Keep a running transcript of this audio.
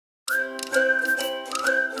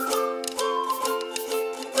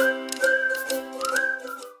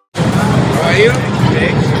you?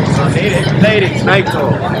 Ladies, night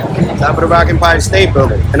tour. Top of the Rock Empire State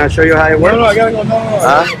Building. Can I show you how it works? No, I gotta go. No.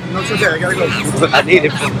 Huh? No, it's okay. I gotta go. I need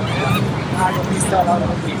it.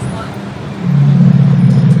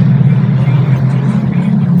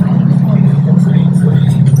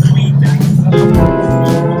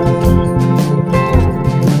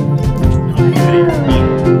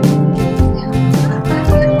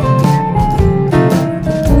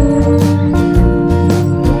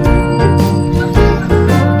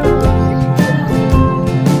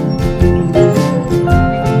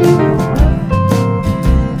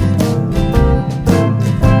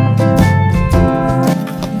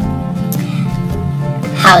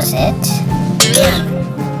 How's it?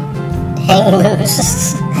 Hang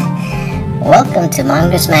loose. Welcome to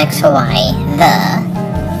Mongoose Max Hawaii, the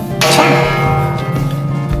channel.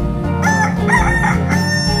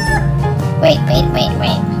 Wait.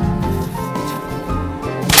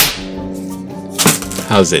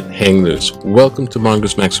 How's it? Hang loose. Welcome to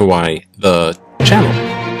Mongoose Max Hawaii, the channel.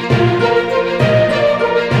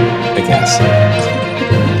 I guess.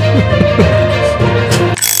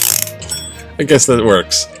 I guess that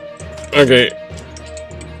works. Okay.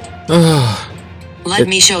 Let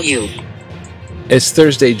me show you. It's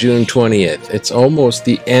Thursday, June 20th. It's almost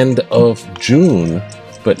the end of June,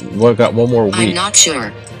 but we've got one more week. I'm not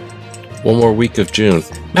sure. One more week of June.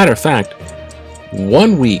 Matter of fact,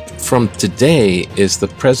 1 week from today is the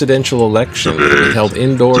presidential election. It'll be held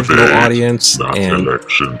indoors, no audience, and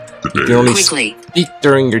you can only speak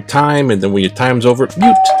during your time, and then when your time's over,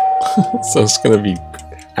 mute. So it's going to be,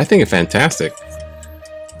 I think, it's fantastic.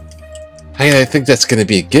 I think that's going to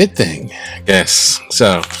be a good thing, I guess.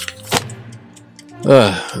 So,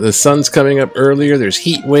 the sun's coming up earlier. There's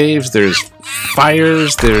heat waves. There's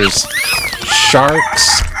fires. There's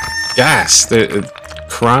sharks. Gas.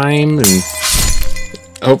 Crime. And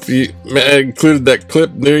I hope you included that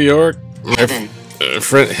clip, New York. Heaven.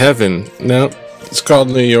 Friend, heaven. No, it's called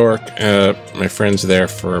New York. My friend's there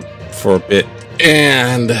for a bit.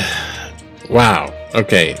 And, wow.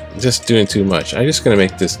 Okay, just doing too much. I'm just gonna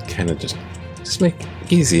make this kind of just make it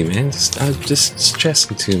easy, man. I'm just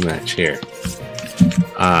stressing too much here.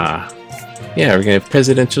 Yeah, we're gonna have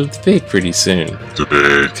presidential debate pretty soon.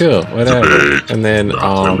 Debate. Cool, whatever. Debate. And then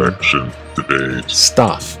Election. Debate.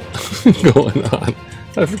 Stuff going on.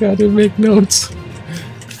 I forgot to make notes.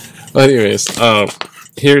 Well, anyways,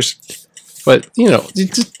 but you know,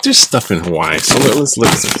 there's stuff in Hawaii. So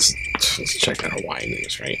let's check out Hawaii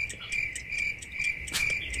news, right?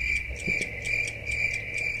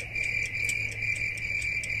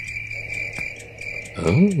 Oh.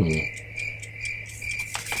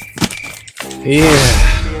 Yeah.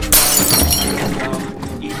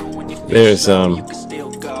 There's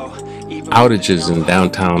outages in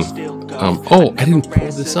downtown. Oh, I didn't pull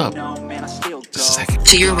this up. Just a second.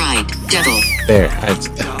 To your right, devil. There.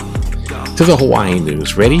 To the Hawaii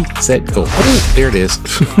news. Ready, set, go. Oh, there it is.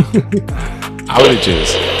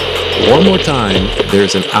 Outages. One more time,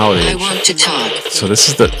 there's an outage. I want to talk. So this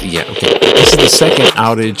is the, yeah, okay. This is the second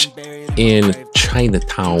outage in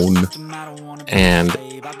Chinatown, and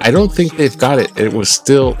I don't think they've got it. It was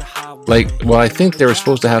still like, well, I think they were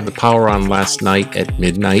supposed to have the power on last night at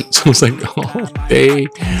midnight, so it's like all day,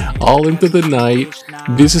 all into the night.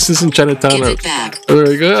 Businesses in Chinatown are like,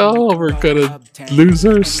 oh, we're gonna lose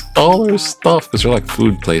all our stuff, because they're like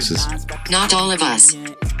food places. Not all of us.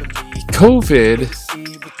 COVID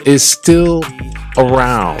is still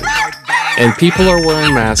around, and people are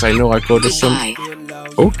wearing masks. I know I go to some.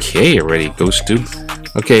 Okay, already, Ghost Tube.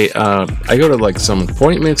 Okay, I go to like some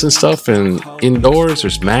appointments and stuff, and indoors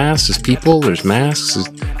there's masks, there's people, there's masks, there's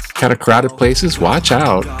kind of crowded places. Watch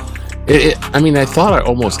out. I mean, I thought I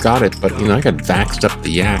almost got it, but you know, I got vaxxed up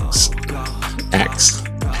the axe.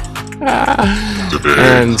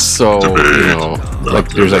 And so, you know, like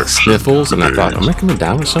there's like sniffles, and I thought, am I coming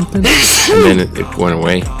down with something? And then it went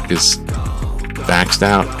away because vaxxed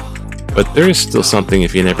out. But there is still something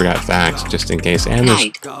if you never got vaxxed, just in case. And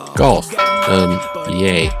there's golf.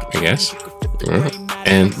 Yay, I guess.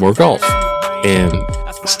 And more golf. And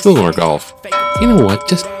still more golf. You know what?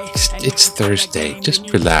 Just it's Thursday.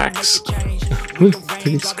 Just relax.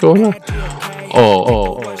 What's going on?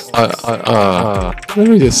 Let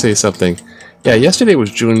me just say something. Yeah, yesterday was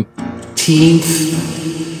Juneteenth.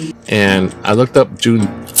 And I looked up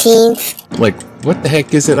Juneteenth. Like, what the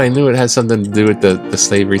heck is it? I knew it had something to do with the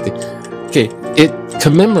slavery thing. Okay, it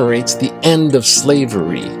commemorates the end of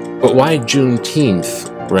slavery. But why Juneteenth,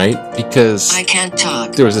 right? Because I can't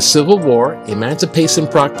talk. There was a Civil War, Emancipation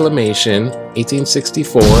Proclamation,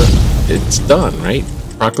 1864. It's done, right?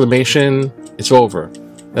 Proclamation, it's over.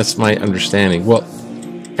 That's my understanding. Well,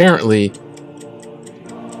 apparently,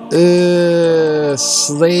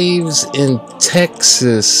 Slaves in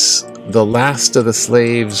Texas. The last of the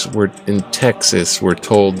slaves were in Texas were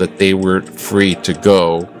told that they were free to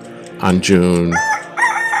go on June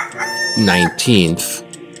 19th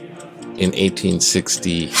in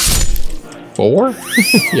 1864.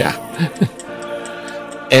 Yeah.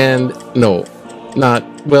 And no, not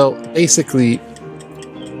well. Basically,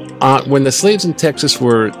 when the slaves in Texas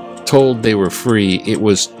were told they were free, it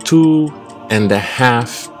was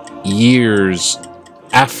 2.5 years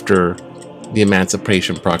after the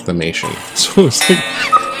Emancipation Proclamation. So it's like,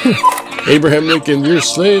 Abraham Lincoln, the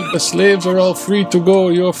slaves are all free to go.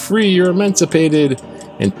 You're free. You're emancipated.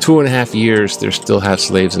 In 2.5 years, they still have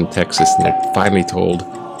slaves in Texas, and they're finally told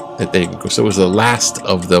that they can go. So it was the last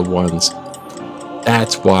of the ones.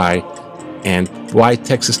 That's why. And why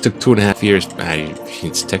Texas took 2.5 years?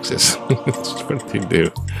 It's Texas. That's what they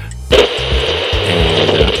do.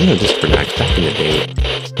 And just for back in the day.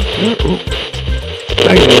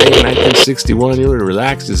 Back in the day, 1961, you would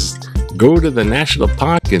relax, just go to the national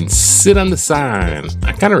park and sit on the sign.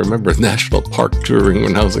 I kind of remember national park touring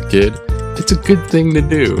when I was a kid. It's a good thing to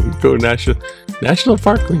do. Go national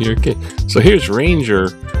park when you're a kid. So here's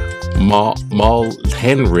Ranger Mal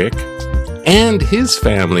Henrik and his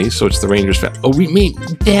family. So it's the Rangers family. Oh,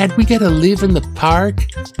 Dad, we gotta live in the park.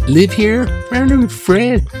 Live here? Our new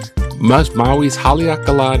friend. Maui's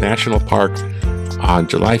Haleakala National Park on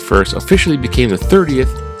July 1st officially became the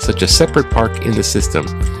 30th such a separate park in the system.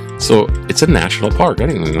 So it's a national park. I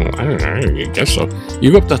don't know. I guess so.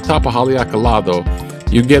 You go up to the top of Haleakala, though.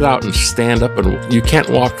 You get out and stand up, and you can't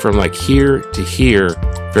walk from like here to here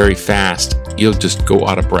very fast. You'll just go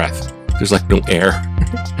out of breath. There's like no air.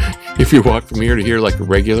 If you walk from here to here like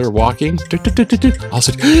regular walking,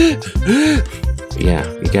 also, yeah,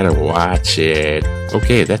 you gotta watch it.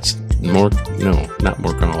 Okay, that's more. No, not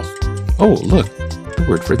more golf. Oh, look, the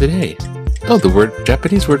word for the day. Oh, the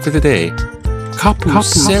Japanese word for the day.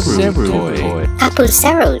 Kapuseru toy.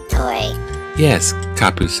 Kapuseru toy. Yes,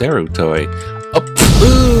 kapuseru toy.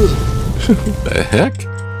 The heck?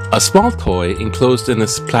 A small toy enclosed in a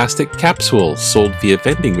plastic capsule sold via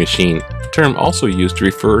vending machine. A term also used to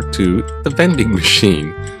refer to the vending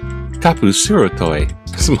machine. Kapuseru toy.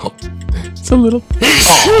 Small. It's a little.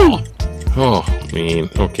 Oh, man.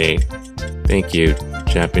 Okay. Thank you,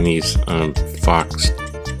 Japanese Fox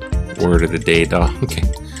word of the day, dog. Okay.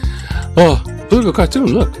 Oh, political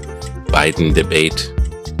cartoon. Look. Biden debate.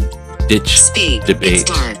 Ditch Speed. debate.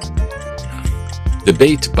 It's dark.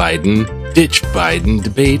 Debate Biden. Ditch Biden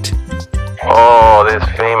debate. Oh, this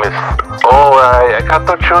famous. Oh, I got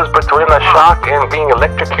to choose between a shock and being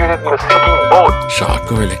electrocuted in a sinking boat.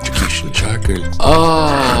 Shock or electrocution? Shock or.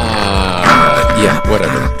 Yeah,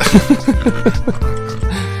 whatever.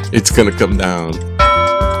 It's gonna come down.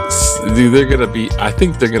 They're gonna be. I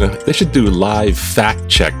think they're gonna. They should do live fact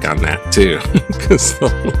check on that too. Because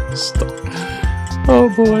oh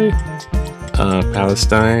boy.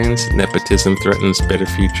 Palestine's nepotism threatens better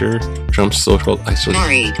future. Trump's social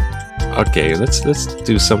isolation. Okay, let's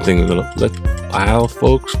do something a little. Let aisle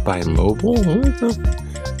folks buy mobile.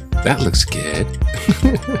 That looks good.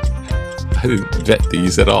 I didn't vet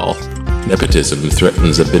these at all. Nepotism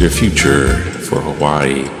threatens a better future for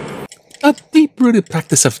Hawaii. A deep-rooted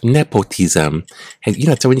practice of nepotism, and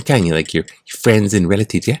so when you kind of like your friends and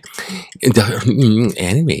relatives, yeah.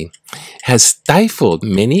 Anyway, has stifled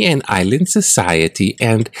many an island society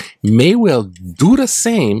and may well do the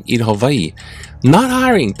same in Hawaii. Not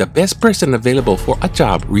hiring the best person available for a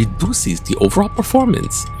job reduces the overall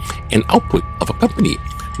performance and output of a company,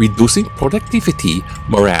 reducing productivity,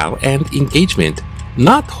 morale, and engagement.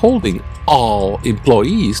 Not holding all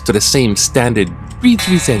employees to the same standard breeds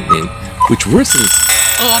resentment, which worsens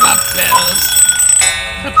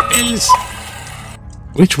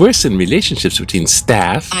which worsen relationships between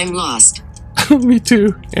staff. I'm lost. Me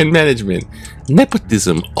too. And management.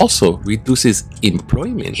 Nepotism also reduces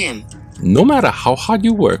employment. No matter how hard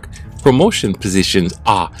you work, promotion positions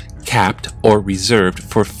are capped or reserved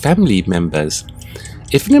for family members.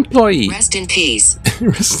 If an employee... Rest in peace.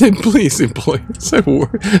 Rest in peace, employees at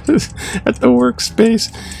the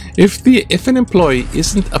workspace. If an employee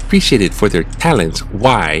isn't appreciated for their talents,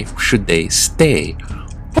 why should they stay?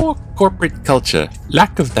 Poor corporate culture,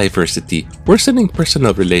 lack of diversity, worsening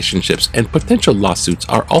personal relationships, and potential lawsuits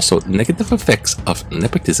are also negative effects of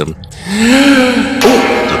nepotism.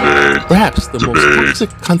 Perhaps the most toxic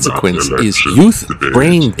consequence is youth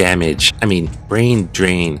brain damage. Brain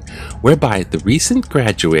drain, whereby the recent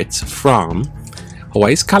graduates from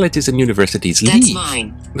Hawaii's colleges and universities That's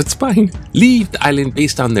mine. That's fine. Leave the island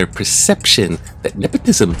based on their perception that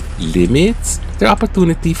nepotism limits their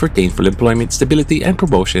opportunity for gainful employment, stability, and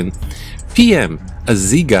promotion. PM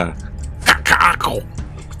Aziga Kakako.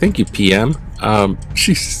 Thank you, PM.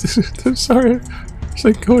 She's I'm sorry. It's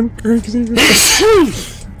like going crazy.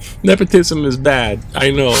 Nepotism is bad.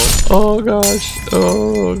 I know. Oh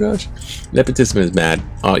gosh. Nepotism is bad.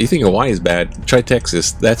 You think Hawaii is bad? Try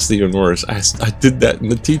Texas. That's even worse. I did that in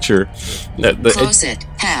the teacher. Close it,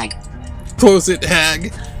 hag. Close it,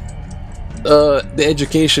 hag. The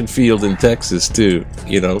education field in Texas too.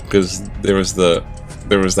 You know, because there was the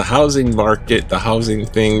housing market. The housing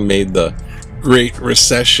thing made the Great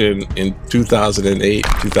Recession in 2008,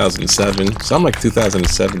 2007. So I'm like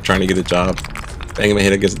 2007 trying to get a job. Banging my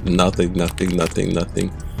head against nothing.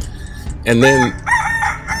 And then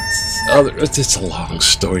it's a long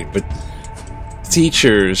story, but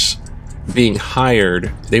teachers being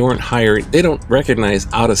hired, they weren't hired. They don't recognize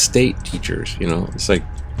out-of-state teachers. You know, it's like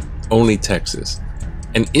only Texas,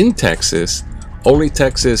 and in Texas, only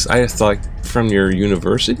Texas. I thought from your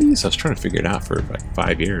universities. I was trying to figure it out for like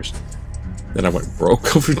 5 years. Then I went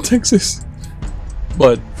broke over in Texas,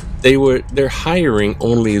 but they're hiring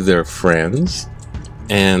only their friends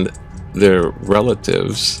and their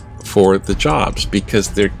relatives for the jobs because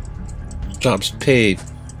their jobs pay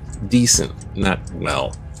decent, not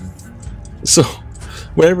well. So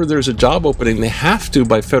whenever there's a job opening, they have to,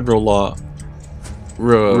 by federal law,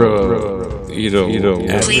 Please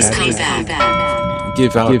come back.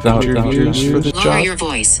 give out interviews for the Lower job. your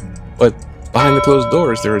voice. But behind the closed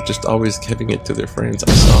doors, they're just always giving it to their friends. I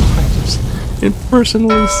just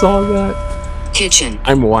personally saw that. Kitchen.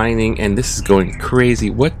 I'm whining and this is going crazy.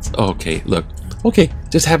 What? Okay, look. Okay,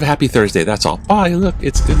 just have a happy Thursday. That's all. Bye. Look,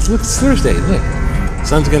 it's Thursday. Look,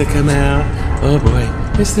 sun's gonna come out. Oh boy,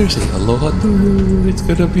 it's Thursday. Aloha to you. It's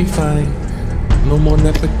gonna be fine. No more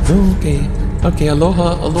Netflix. Okay.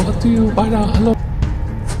 Aloha to you. Bye now. Hello.